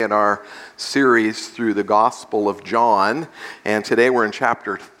In our series through the Gospel of John, and today we're in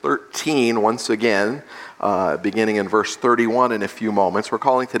chapter 13 once again, beginning in verse 31 in a few moments. We're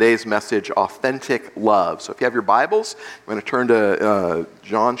calling today's message Authentic Love. So if you have your Bibles, I'm going to turn to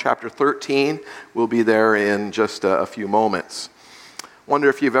John chapter 13. We'll be there in just a few moments. Wonder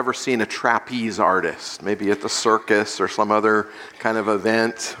if you've ever seen a trapeze artist, maybe at the circus or some other kind of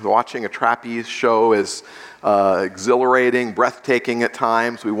event. Watching a trapeze show is exhilarating, breathtaking at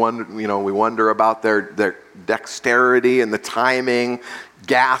times. We wonder about their dexterity and the timing,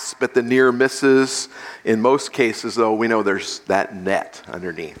 gasp at the near misses. In most cases, though, we know there's that net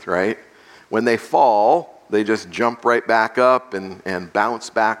underneath, right? When they fall, they just jump right back up and bounce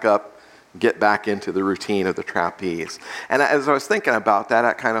back up, get back into the routine of the trapeze. And as I was thinking about that,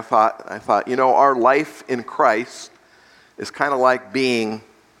 I thought, our life in Christ is kind of like being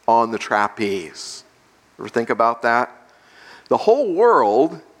on the trapeze. Ever think about that? The whole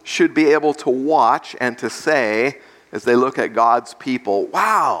world should be able to watch and to say, as they look at God's people,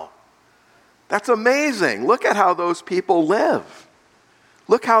 wow, that's amazing. Look at how those people live.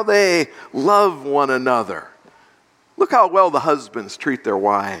 Look how they love one another. Look how well the husbands treat their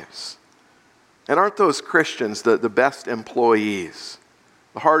wives. And aren't those Christians the best employees,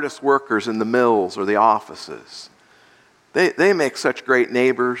 the hardest workers in the mills or the offices? They make such great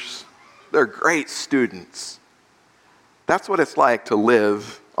neighbors. They're great students. That's what it's like to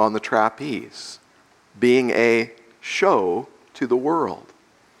live on the trapeze, being a show to the world.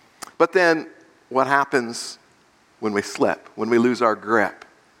 But then what happens when we slip, when we lose our grip?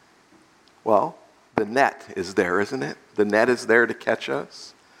 Well, the net is there, isn't it? The net is there to catch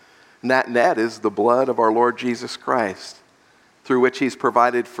us. And that net is the blood of our Lord Jesus Christ, through which He's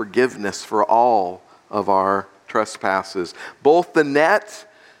provided forgiveness for all of our trespasses. Both the net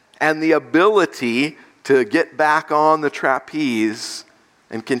and the ability to get back on the trapeze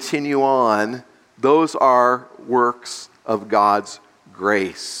and continue on, those are works of God's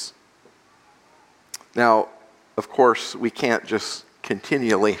grace. Now, of course, we can't just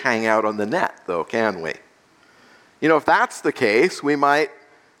continually hang out on the net, though, can we? If that's the case, we might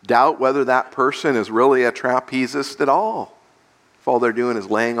doubt whether that person is really a trapezist at all, if all they're doing is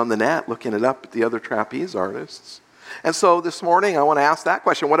laying on the net, looking it up at the other trapeze artists. And so this morning, I want to ask that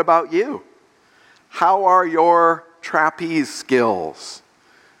question. What about you? How are your trapeze skills?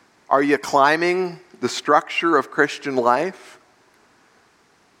 Are you climbing the structure of Christian life?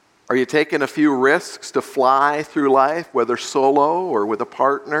 Are you taking a few risks to fly through life, whether solo or with a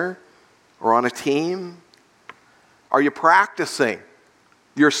partner or on a team? Are you practicing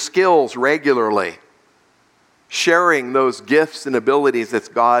your skills regularly, sharing those gifts and abilities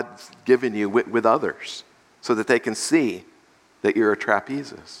that God's given you with others, so that they can see that you're a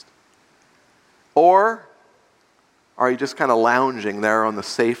trapezist? Or are you just kind of lounging there on the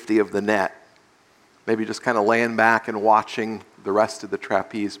safety of the net, maybe just kind of laying back and watching the rest of the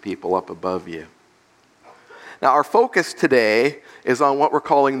trapeze people up above you? Now, our focus today is on what we're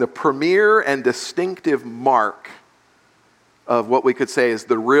calling the premier and distinctive mark of what we could say is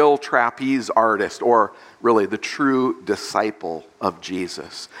the real trapeze artist, or really the true disciple of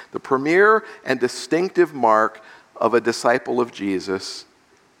Jesus. The premier and distinctive mark of a disciple of Jesus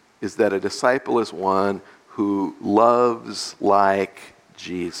is that a disciple is one who loves like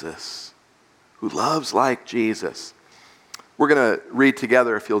Jesus. Who loves like Jesus. We're going to read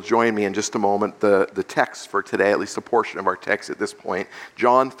together, if you'll join me in just a moment, the text for today, at least a portion of our text at this point.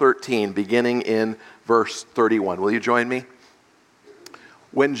 John 13, beginning in verse 31. Will you join me?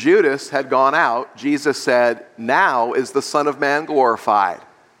 When Judas had gone out, Jesus said, "Now is the Son of Man glorified,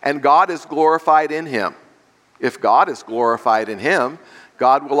 and God is glorified in him. If God is glorified in him,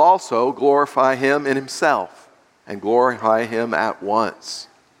 God will also glorify him in himself, and glorify him at once.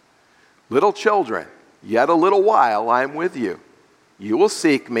 Little children, yet a little while I am with you. You will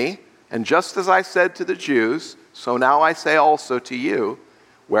seek me, and just as I said to the Jews, so now I say also to you,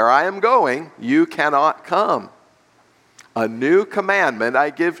 where I am going, you cannot come. A new commandment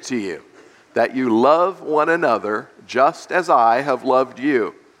I give to you, that you love one another just as I have loved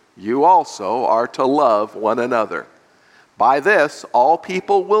you. You also are to love one another. By this, all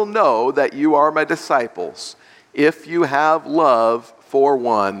people will know that you are my disciples, if you have love for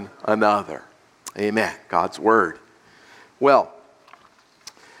one another." Amen. God's word. Well,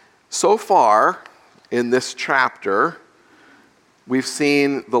 so far in this chapter, we've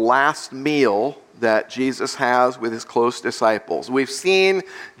seen the last meal that Jesus has with his close disciples. We've seen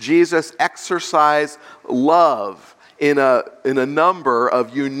Jesus exercise love in a number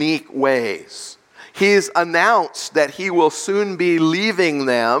of unique ways. He's announced that he will soon be leaving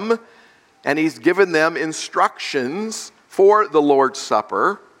them, and he's given them instructions for the Lord's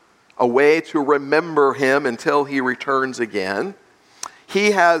Supper. a way to remember him until he returns again.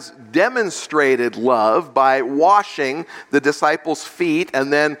 He has demonstrated love by washing the disciples' feet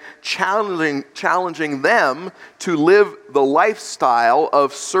and then challenging them to live the lifestyle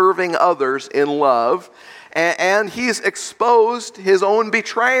of serving others in love. And he's exposed his own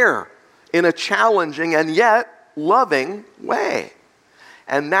betrayer in a challenging and yet loving way.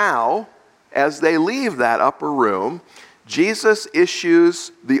 And now, as they leave that upper room, Jesus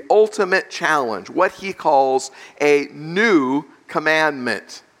issues the ultimate challenge, what he calls a new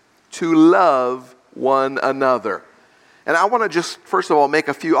commandment: to love one another. And I want to just, first of all, make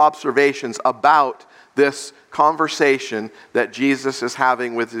a few observations about this conversation that Jesus is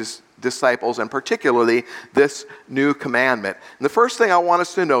having with his disciples, and particularly this new commandment. And the first thing I want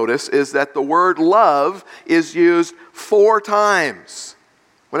us to notice is that the word love is used 4 times.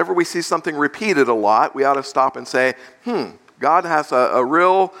 Whenever we see something repeated a lot, we ought to stop and say, God has a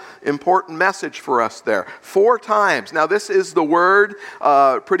real important message for us there. 4 times. Now, this is the word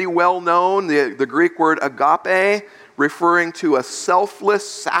pretty well known, the Greek word agape, referring to a selfless,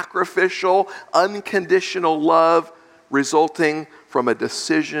 sacrificial, unconditional love resulting from a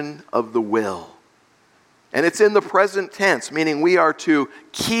decision of the will. And it's in the present tense, meaning we are to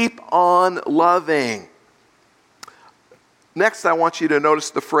keep on loving. Next, I want you to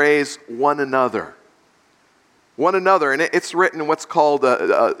notice the phrase one another. One another, and it's written in what's called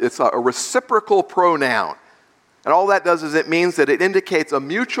a reciprocal pronoun. And all that does is it means that it indicates a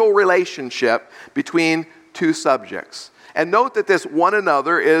mutual relationship between 2 subjects. And note that this one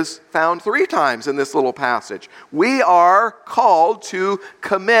another is found 3 times in this little passage. We are called to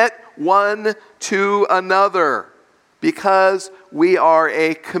commit one to another because we are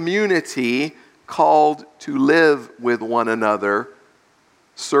a community called to live with one another,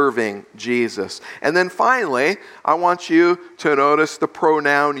 serving Jesus. And then finally, I want you to notice the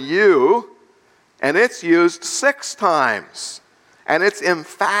pronoun you, and it's used 6 times, and it's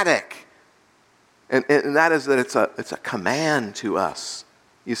emphatic. And that is that it's a command to us.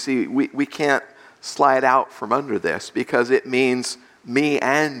 You see, we can't slide out from under this because it means me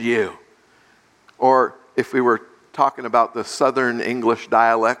and you. Or if we were talking about the Southern English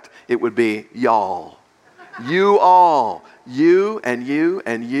dialect, it would be y'all. You all. You and you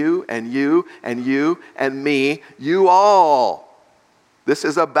and you and you and you and me. You all. This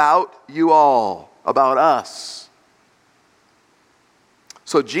is about you all. About us.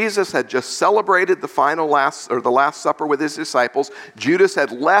 So Jesus had just celebrated the Last Supper with his disciples. Judas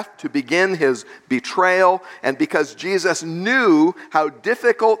had left to begin his betrayal. And because Jesus knew how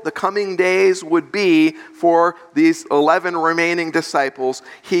difficult the coming days would be for these 11 remaining disciples,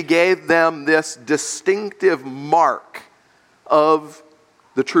 he gave them this distinctive mark of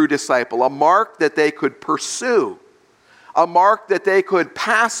the true disciple, a mark that they could pursue, a mark that they could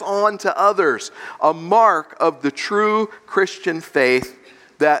pass on to others, a mark of the true Christian faith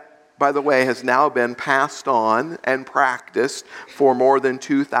that, by the way, has now been passed on and practiced for more than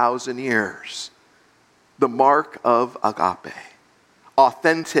 2,000 years. The mark of agape,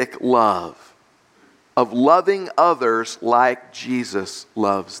 authentic love, of loving others like Jesus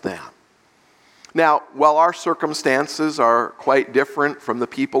loves them. Now, while our circumstances are quite different from the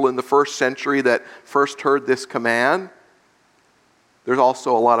people in the first century that first heard this command, there's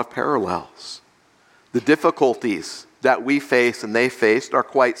also a lot of parallels. The difficulties that we face and they faced are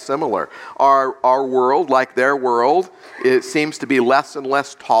quite similar. Our world, like their world, it seems to be less and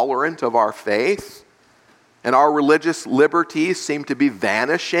less tolerant of our faith. And our religious liberties seem to be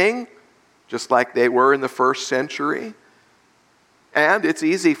vanishing, just like they were in the first century. And it's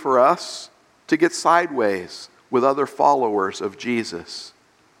easy for us to get sideways with other followers of Jesus.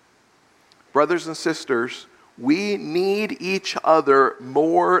 Brothers and sisters, we need each other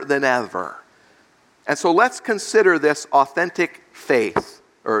more than ever. And so let's consider this authentic faith,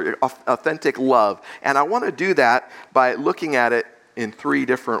 or authentic love. And I want to do that by looking at it in 3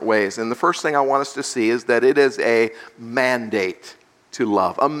 different ways. And the first thing I want us to see is that it is a mandate to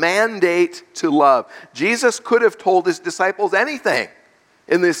love. A mandate to love. Jesus could have told his disciples anything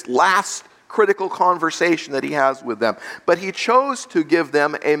in this last critical conversation that he has with them. But he chose to give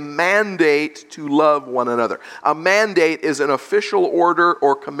them a mandate to love one another. A mandate is an official order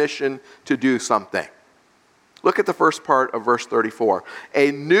or commission to do something. Look at the first part of verse 34.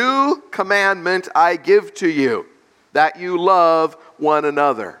 A new commandment I give to you, that you love one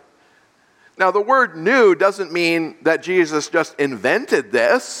another. Now, the word new doesn't mean that Jesus just invented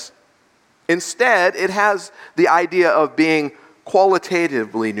this. Instead, it has the idea of being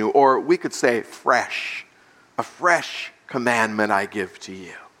qualitatively new, or we could say fresh. A fresh commandment I give to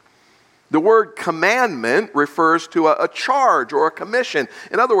you. The word commandment refers to a charge or a commission.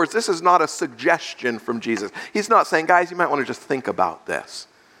 In other words, this is not a suggestion from Jesus. He's not saying, guys, you might want to just think about this.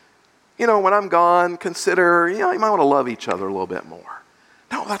 When I'm gone, consider, you might want to love each other a little bit more.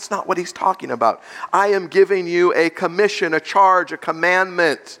 No, that's not what he's talking about. I am giving you a commission, a charge, a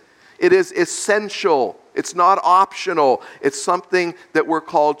commandment. It is essential. It's not optional. It's something that we're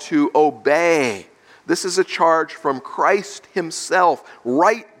called to obey. This is a charge from Christ himself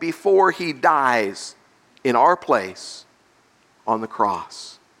right before he dies in our place on the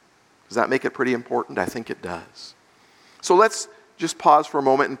cross. Does that make it pretty important? I think it does. So let's just pause for a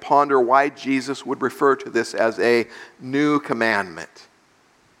moment and ponder why Jesus would refer to this as a new commandment.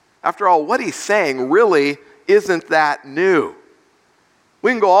 After all, what he's saying really isn't that new. We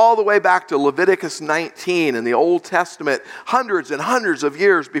can go all the way back to Leviticus 19 in the Old Testament, hundreds and hundreds of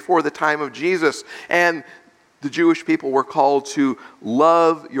years before the time of Jesus. And the Jewish people were called to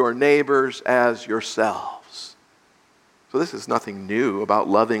love your neighbors as yourselves. So this is nothing new about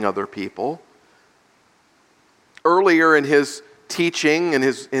loving other people. Earlier in his teaching, in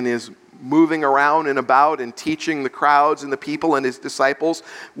his moving around and about and teaching the crowds and the people and his disciples,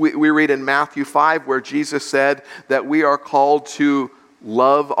 we read in Matthew 5 where Jesus said that we are called to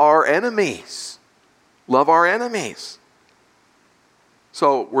love our enemies. Love our enemies.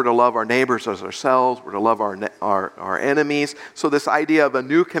 So we're to love our neighbors as ourselves. We're to love our enemies. So this idea of a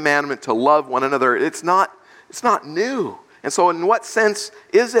new commandment to love one another, it's not new. And so in what sense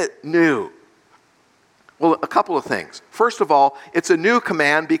is it new? Well, a couple of things. First of all, it's a new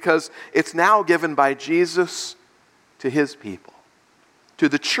command because it's now given by Jesus to his people, to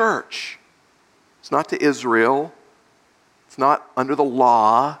the church. It's not to Israel. It's not under the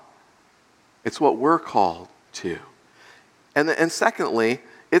law. It's what we're called to. And secondly,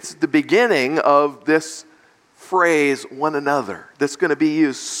 it's the beginning of this phrase, one another, that's going to be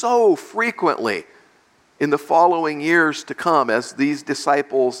used so frequently in the following years to come as these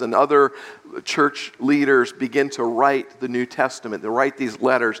disciples and other church leaders begin to write the New Testament, to write these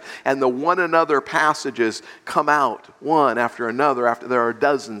letters, and the one another passages come out one after another, after there are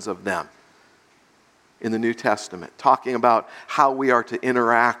dozens of them in the New Testament, talking about how we are to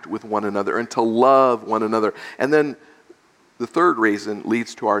interact with one another and to love one another. And then the third reason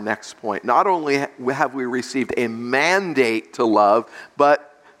leads to our next point. Not only have we received a mandate to love, but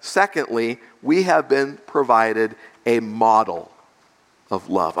secondly, we have been provided a model of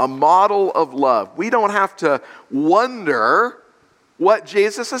love. A model of love. We don't have to wonder what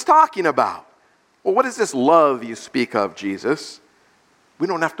Jesus is talking about. Well, what is this love you speak of, Jesus? We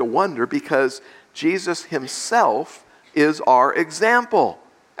don't have to wonder because Jesus himself is our example.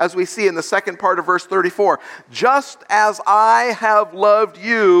 As we see in the second part of verse 34, just as I have loved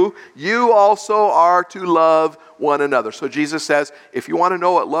you, you also are to love one another. So Jesus says, if you want to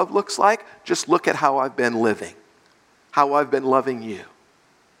know what love looks like, just look at how I've been living, how I've been loving you,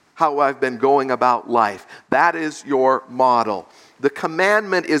 how I've been going about life. That is your model. The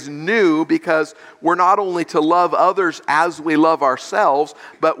commandment is new because we're not only to love others as we love ourselves,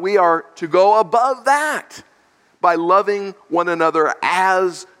 but we are to go above that by loving one another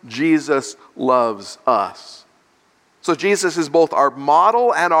as Jesus loves us. So Jesus is both our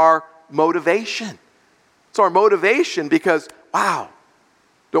model and our motivation. It's our motivation because, wow,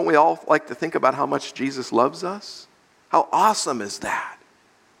 don't we all like to think about how much Jesus loves us? How awesome is that?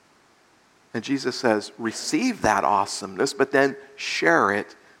 And Jesus says, receive that awesomeness, but then share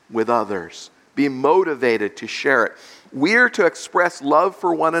it with others. Be motivated to share it. We're to express love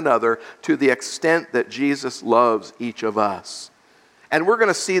for one another to the extent that Jesus loves each of us. And we're going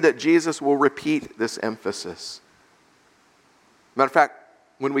to see that Jesus will repeat this emphasis. Matter of fact,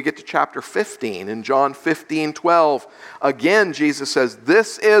 when we get to chapter 15, in John 15:12, again Jesus says,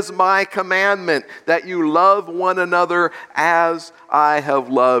 this is my commandment, that you love one another as I have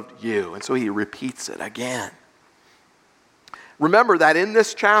loved you. And so he repeats it again. Remember that in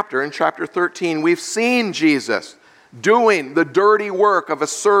this chapter, in chapter 13, we've seen Jesus doing the dirty work of a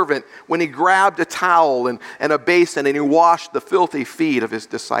servant when he grabbed a towel and a basin and he washed the filthy feet of his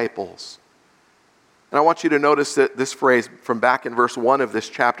disciples. And I want you to notice that this phrase from back in verse 1 of this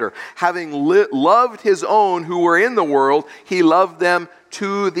chapter, having loved his own who were in the world, he loved them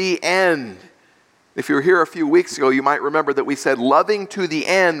to the end. If you were here a few weeks ago, you might remember that we said loving to the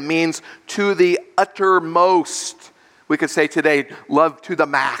end means to the uttermost. We could say today, love to the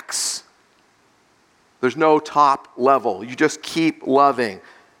max. There's no top level. You just keep loving.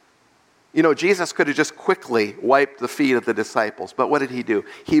 You know, Jesus could have just quickly wiped the feet of the disciples, but what did he do?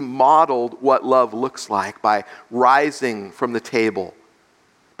 He modeled what love looks like by rising from the table,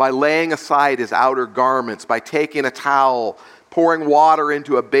 by laying aside his outer garments, by taking a towel, pouring water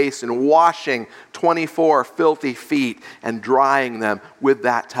into a basin, washing 24 filthy feet, and drying them with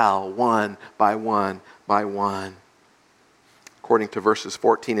that towel, one by one by one. According to verses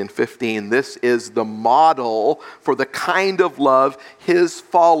 14 and 15, this is the model for the kind of love his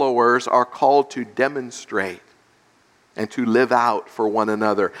followers are called to demonstrate and to live out for one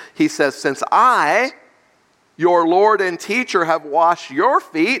another. He says, since I, your Lord and teacher, have washed your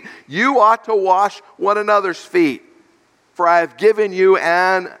feet, you ought to wash one another's feet. For I have given you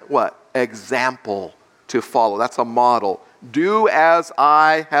an, what? Example to follow. That's a model. Do as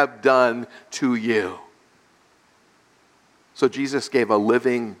I have done to you. So Jesus gave a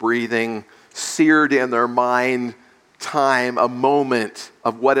living, breathing, seared in their mind time, a moment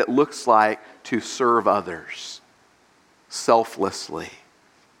of what it looks like to serve others selflessly.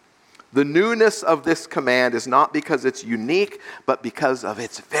 The newness of this command is not because it's unique, but because of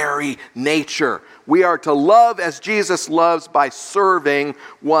its very nature. We are to love as Jesus loves by serving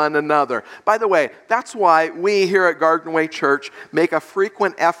one another. By the way, that's why we here at Garden Way Church make a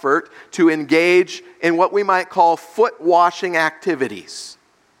frequent effort to engage in what we might call foot washing activities.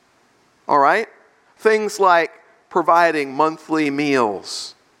 All right? Things like providing monthly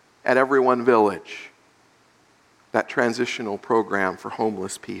meals at Everyone Village, that transitional program for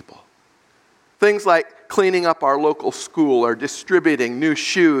homeless people. Things like cleaning up our local school or distributing new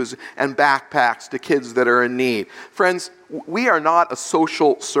shoes and backpacks to kids that are in need. Friends, we are not a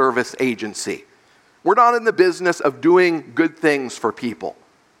social service agency. We're not in the business of doing good things for people.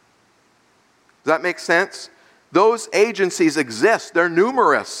 Does that make sense? Those agencies exist. They're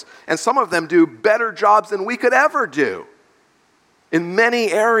numerous. And some of them do better jobs than we could ever do in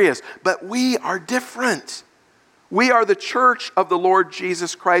many areas. But we are different. We are the church of the Lord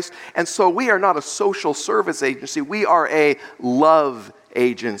Jesus Christ, and so we are not a social service agency. We are a love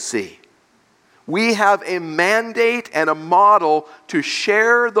agency. We have a mandate and a model to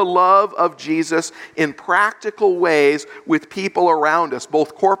share the love of Jesus in practical ways with people around us,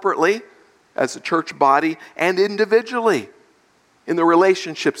 both corporately, as a church body, and individually in the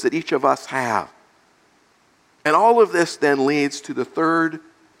relationships that each of us have. And all of this then leads to the third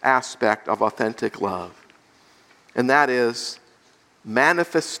aspect of authentic love. And that is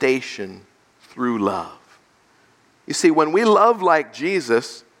manifestation through love. You see, when we love like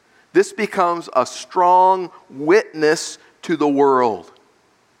Jesus, this becomes a strong witness to the world.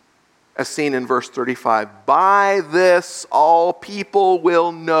 As seen in verse 35, by this all people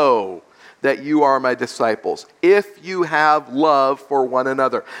will know that you are my disciples, if you have love for one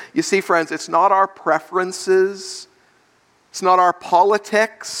another. You see, friends, it's not our preferences, it's not our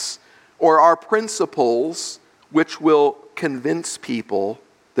politics or our principles which will convince people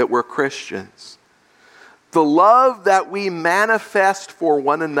that we're Christians. The love that we manifest for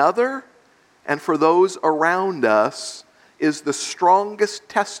one another and for those around us is the strongest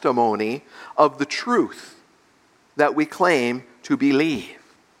testimony of the truth that we claim to believe.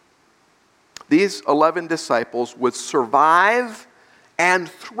 These 11 disciples would survive and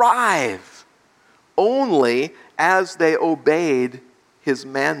thrive only as they obeyed his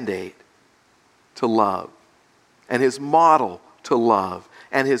mandate to love, and his model to love,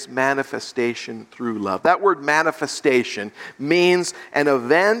 and his manifestation through love. That word manifestation means an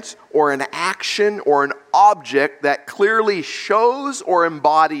event or an action or an object that clearly shows or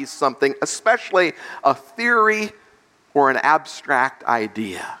embodies something, especially a theory or an abstract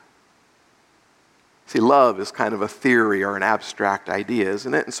idea. See, love is kind of a theory or an abstract idea,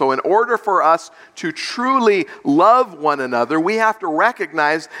 isn't it? And so in order for us to truly love one another, we have to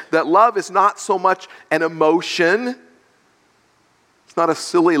recognize that love is not so much an emotion. It's not a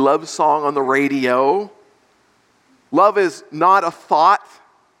silly love song on the radio. Love is not a thought.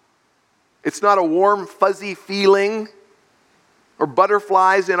 It's not a warm, fuzzy feeling or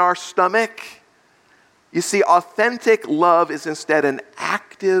butterflies in our stomach. You see, authentic love is instead an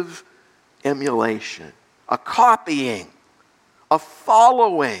active emulation, a copying, a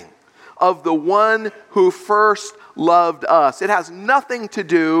following of the one who first loved us. It has nothing to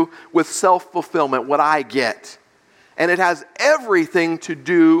do with self-fulfillment, what I get. And it has everything to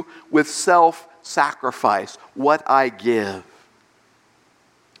do with self-sacrifice, what I give.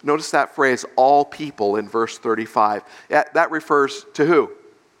 Notice that phrase, all people, in verse 35. That refers to who?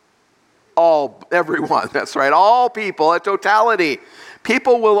 Everyone. That's right. All people, a totality.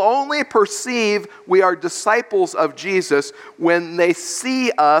 People will only perceive we are disciples of Jesus when they see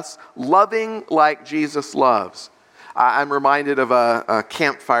us loving like Jesus loves. I'm reminded of a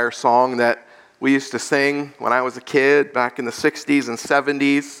campfire song that we used to sing when I was a kid back in the 60s and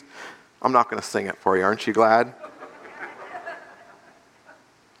 70s. I'm not going to sing it for you. Aren't you glad?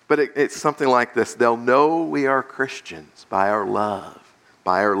 But it's something like this. They'll know we are Christians by our love.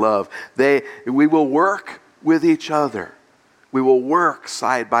 By our love. We will work with each other. We will work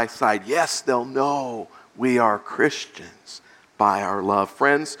side by side. Yes, they'll know we are Christians by our love.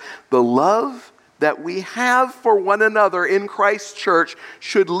 Friends, the love that we have for one another in Christ's church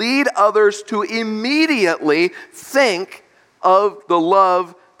should lead others to immediately think of the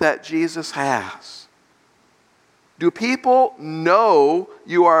love that Jesus has. Do people know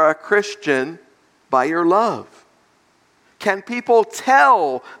you are a Christian by your love? Can people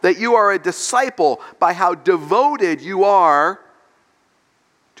tell that you are a disciple by how devoted you are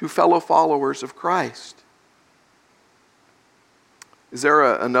to fellow followers of Christ? Is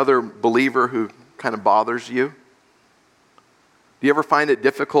there another believer who kind of bothers you? Do you ever find it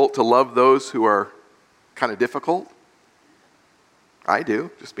difficult to love those who are kind of difficult? I do,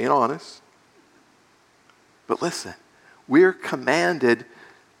 just being honest. But listen, we're commanded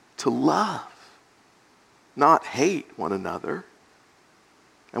to love, not hate one another.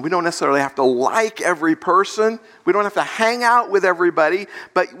 And we don't necessarily have to like every person. We don't have to hang out with everybody.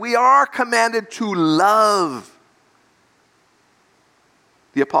 But we are commanded to love.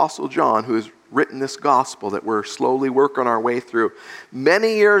 The Apostle John, who has written this gospel that we're slowly working our way through,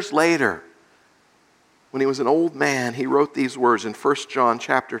 many years later, when he was an old man, he wrote these words in 1 John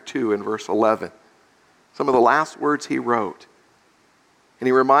chapter 2 and verse 11. Some of the last words he wrote. And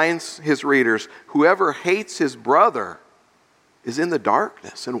he reminds his readers, whoever hates his brother is in the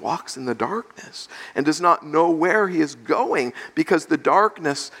darkness and walks in the darkness and does not know where he is going because the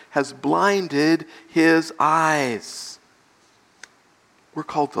darkness has blinded his eyes. We're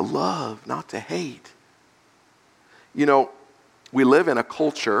called to love, not to hate. You know, we live in a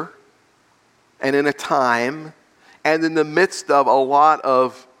culture and in a time and in the midst of a lot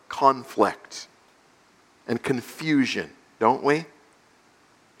of conflict and confusion, don't we? You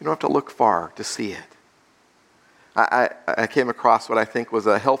don't have to look far to see it. I came across what I think was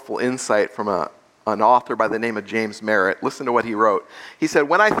a helpful insight from an author by the name of James Merritt. Listen to what he wrote. He said,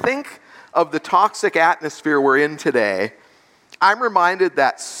 when I think of the toxic atmosphere we're in today, I'm reminded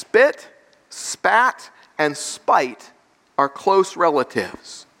that spit, spat, and spite are close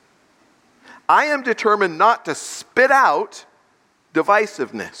relatives. I am determined not to spit out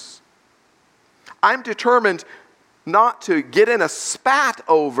divisiveness. I'm determined not to get in a spat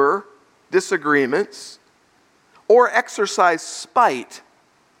over disagreements or exercise spite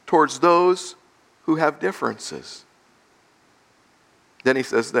towards those who have differences. Then he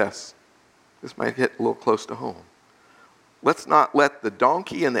says this. This might hit a little close to home. Let's not let the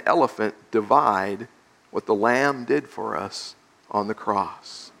donkey and the elephant divide what the Lamb did for us on the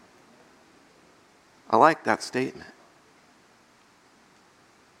cross. I like that statement.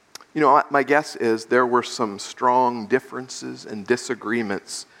 You know, my guess is there were some strong differences and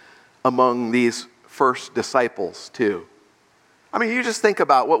disagreements among these first disciples too. I mean, you just think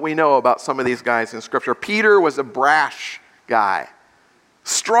about what we know about some of these guys in Scripture. Peter was a brash guy.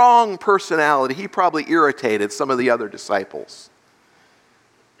 Strong personality. He probably irritated some of the other disciples.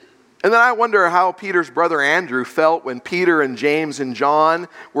 And then I wonder how Peter's brother Andrew felt when Peter and James and John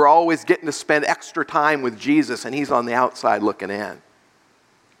were always getting to spend extra time with Jesus and he's on the outside looking in.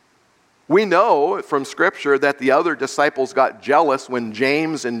 We know from Scripture that the other disciples got jealous when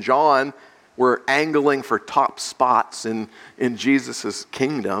James and John were angling for top spots in Jesus'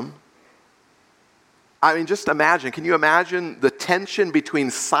 kingdom. I mean, just imagine. Can you imagine the tension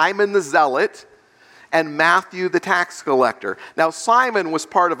between Simon the Zealot and Matthew the tax collector? Now, Simon was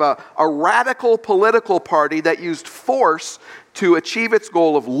part of a radical political party that used force to achieve its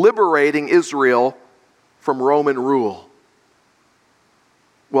goal of liberating Israel from Roman rule.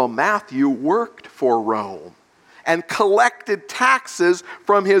 Well, Matthew worked for Rome and collected taxes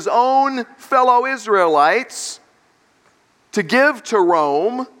from his own fellow Israelites to give to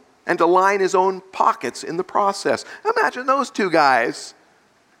Rome and to line his own pockets in the process. Imagine those two guys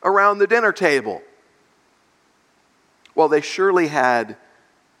around the dinner table. Well, they surely had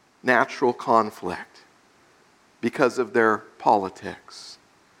natural conflict because of their politics.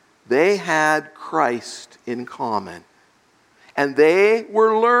 They had Christ in common. And they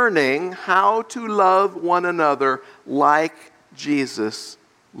were learning how to love one another like Jesus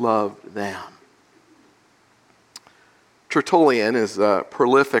loved them. Tertullian is a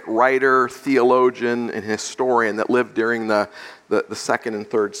prolific writer, theologian, and historian that lived during the 2nd and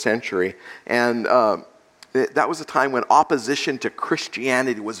 3rd century. And that was a time when opposition to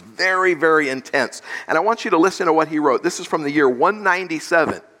Christianity was very, very intense. And I want you to listen to what he wrote. This is from the year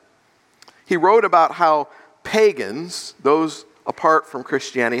 197. He wrote about how pagans, those apart from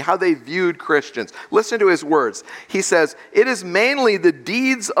Christianity, how they viewed Christians. Listen to his words. He says, "It is mainly the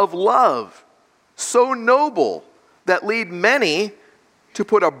deeds of love, so noble, that lead many to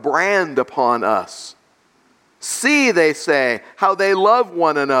put a brand upon us. See," they say, "how they love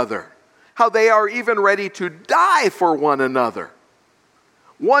one another, how they are even ready to die for one another."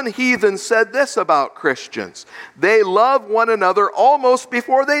 One heathen said this about Christians: "They love one another almost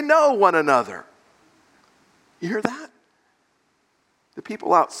before they know one another." You hear that? The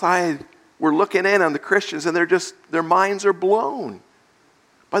people outside were looking in on the Christians, and their minds are blown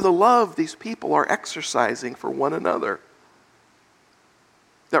by the love these people are exercising for one another.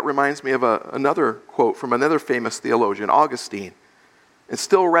 That reminds me of another quote from another famous theologian, Augustine. It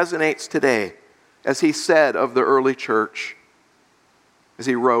still resonates today, as he said of the early church, as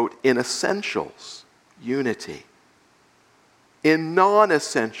he wrote, "In essentials, unity. In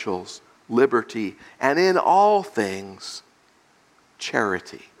non-essentials, liberty. And in all things,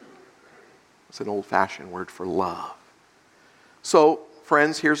 charity." It's an old-fashioned word for love. So,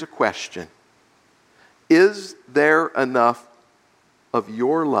 friends, here's a question. Is there enough of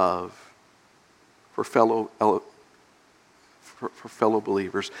your love for fellow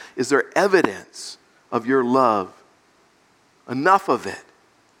believers? Is there evidence of your love, enough of it,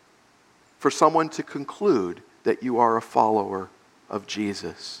 for someone to conclude that you are a follower of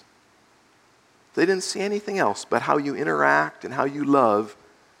Jesus? They didn't see anything else but how you interact and how you love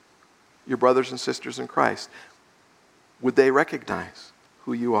your brothers and sisters in Christ. Would they recognize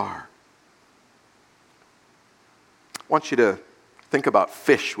who you are? I want you to think about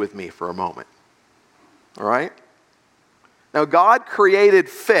fish with me for a moment. All right? Now, God created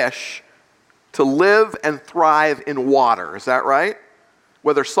fish to live and thrive in water. Is that right?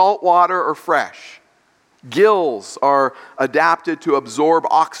 Whether salt water or fresh. Gills are adapted to absorb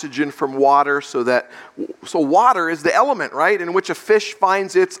oxygen from water, so water is the element, right, in which a fish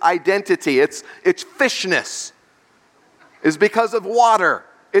finds its identity. Its fishness is because of water.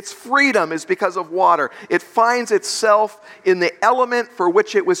 Its freedom is because of water. It finds itself in the element for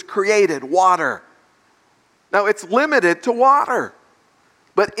which it was created, water. Now, it's limited to water,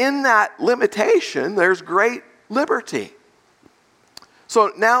 but in that limitation, there's great liberty.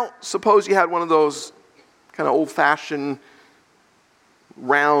 So now, suppose you had one of those kind of old-fashioned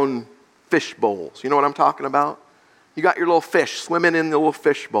round fish bowls. You know what I'm talking about? You got your little fish swimming in the little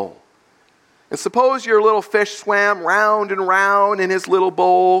fish bowl. And suppose your little fish swam round and round in his little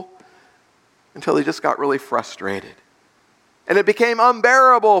bowl until he just got really frustrated. And it became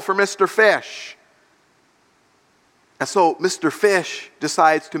unbearable for Mr. Fish. And so Mr. Fish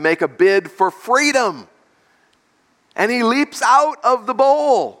decides to make a bid for freedom. And he leaps out of the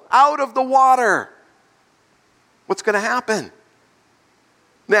bowl, out of the water. What's going to happen?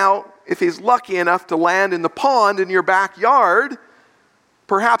 Now, if he's lucky enough to land in the pond in your backyard,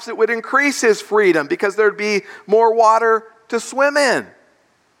 perhaps it would increase his freedom because there'd be more water to swim in.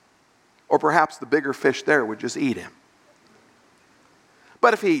 Or perhaps the bigger fish there would just eat him.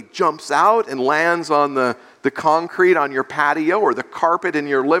 But if he jumps out and lands on the concrete on your patio or the carpet in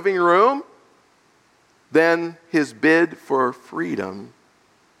your living room, then his bid for freedom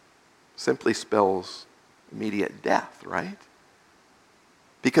simply spells immediate death, right?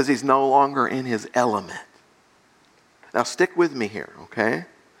 Because he's no longer in his element. Now stick with me here, okay?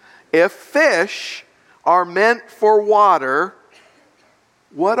 If fish are meant for water,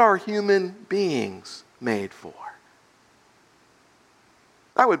 what are human beings made for?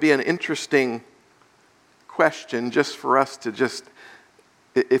 That would be an interesting question just for us to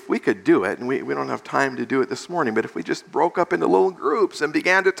if we could do it, and we don't have time to do it this morning, but if we just broke up into little groups and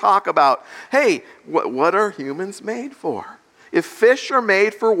began to talk about, hey, what are humans made for? If fish are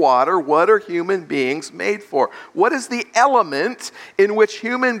made for water, what are human beings made for? What is the element in which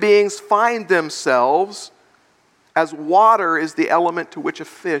human beings find themselves as water is the element to which a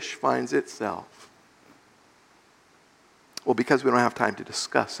fish finds itself? Well, because we don't have time to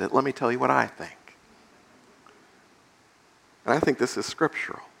discuss it, let me tell you what I think. And I think this is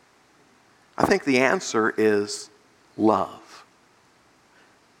scriptural. I think the answer is love.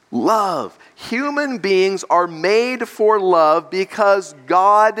 Love. Human beings are made for love because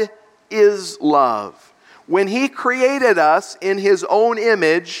God is love. When He created us in His own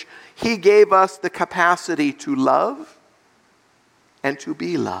image, He gave us the capacity to love and to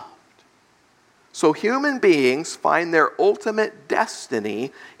be loved. So human beings find their ultimate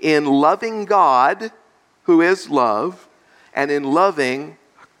destiny in loving God, who is love, and in loving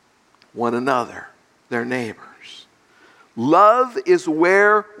one another, their neighbors. Love is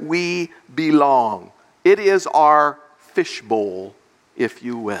where we belong. It is our fishbowl, if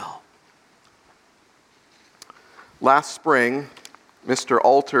you will. Last spring, Mr.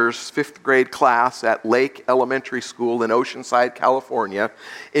 Alter's fifth grade class at Lake Elementary School in Oceanside, California,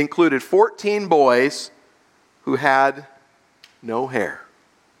 included 14 boys who had no hair.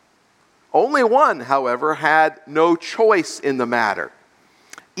 Only one, however, had no choice in the matter.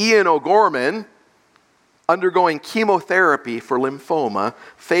 Ian O'Gorman, undergoing chemotherapy for lymphoma,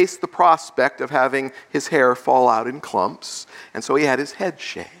 faced the prospect of having his hair fall out in clumps, and so he had his head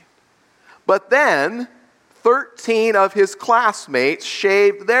shaved. But then 13 of his classmates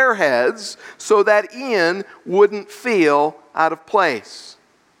shaved their heads so that Ian wouldn't feel out of place.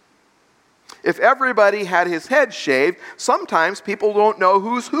 If everybody had his head shaved, sometimes people don't know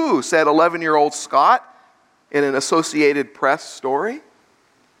who's who, said 11-year-old Scott in an Associated Press story.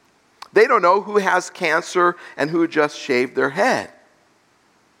 They don't know who has cancer and who just shaved their head.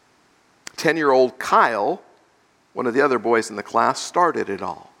 10-year-old Kyle, one of the other boys in the class, started it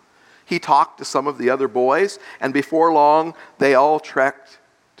all. He talked to some of the other boys, and before long, they all trekked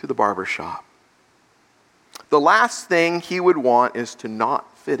to the barber shop. The last thing he would want is to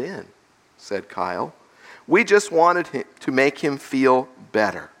not fit in, said Kyle. We just wanted to make him feel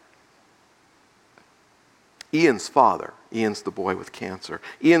better. Ian's the boy with cancer,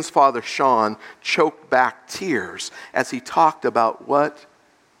 Ian's father, Sean, choked back tears as he talked about what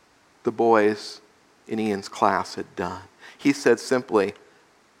the boys in Ian's class had done. He said simply,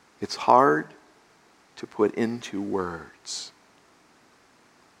 "It's hard to put into words."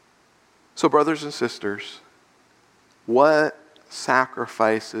 So, brothers and sisters, what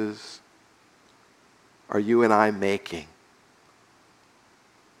sacrifices are you and I making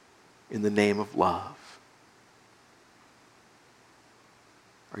in the name of love?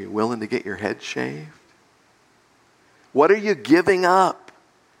 Are you willing to get your head shaved? What are you giving up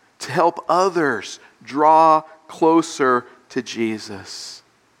to help others draw closer to Jesus?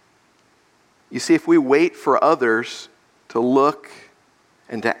 You see, if we wait for others to look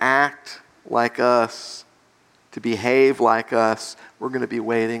and to act like us, to behave like us, we're going to be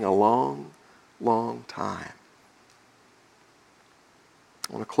waiting a long, long time.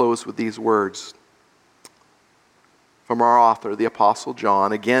 I want to close with these words from our author, the Apostle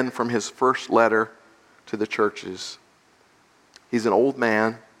John, again from his first letter to the churches. He's an old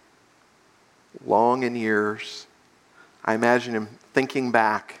man, long in years. I imagine him thinking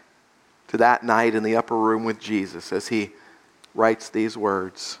back to that night in the upper room with Jesus as he writes these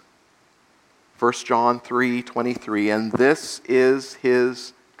words. 1 John 3:23, and this is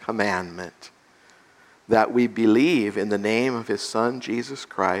his commandment, that we believe in the name of his Son, Jesus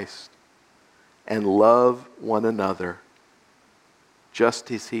Christ, and love one another just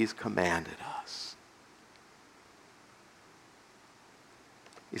as he's commanded us.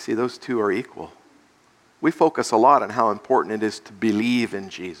 You see, those two are equal. We focus a lot on how important it is to believe in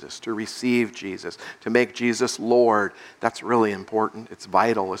Jesus, to receive Jesus, to make Jesus Lord. That's really important. It's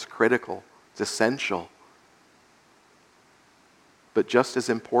vital. It's critical. It's essential. But just as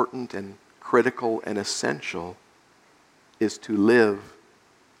important and critical and essential is to live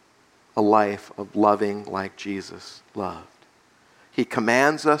a life of loving like Jesus loved. He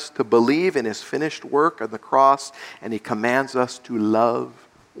commands us to believe in his finished work on the cross, and he commands us to love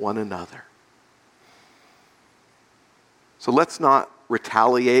one another. So let's not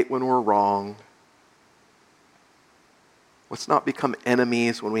retaliate when we're wrong. Let's not become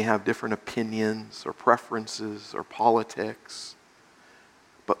enemies when we have different opinions or preferences or politics.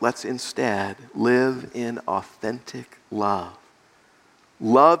 But let's instead live in authentic love.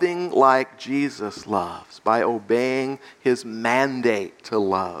 Loving like Jesus loves, by obeying his mandate to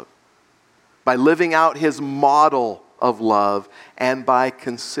love, by living out his model of love, and by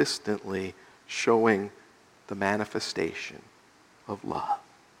consistently showing the manifestation of love.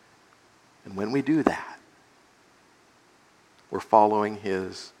 And when we do that, we're following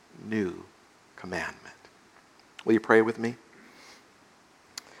his new commandment. Will you pray with me?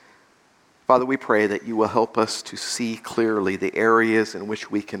 Father, we pray that you will help us to see clearly the areas in which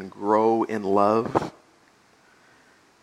we can grow in love,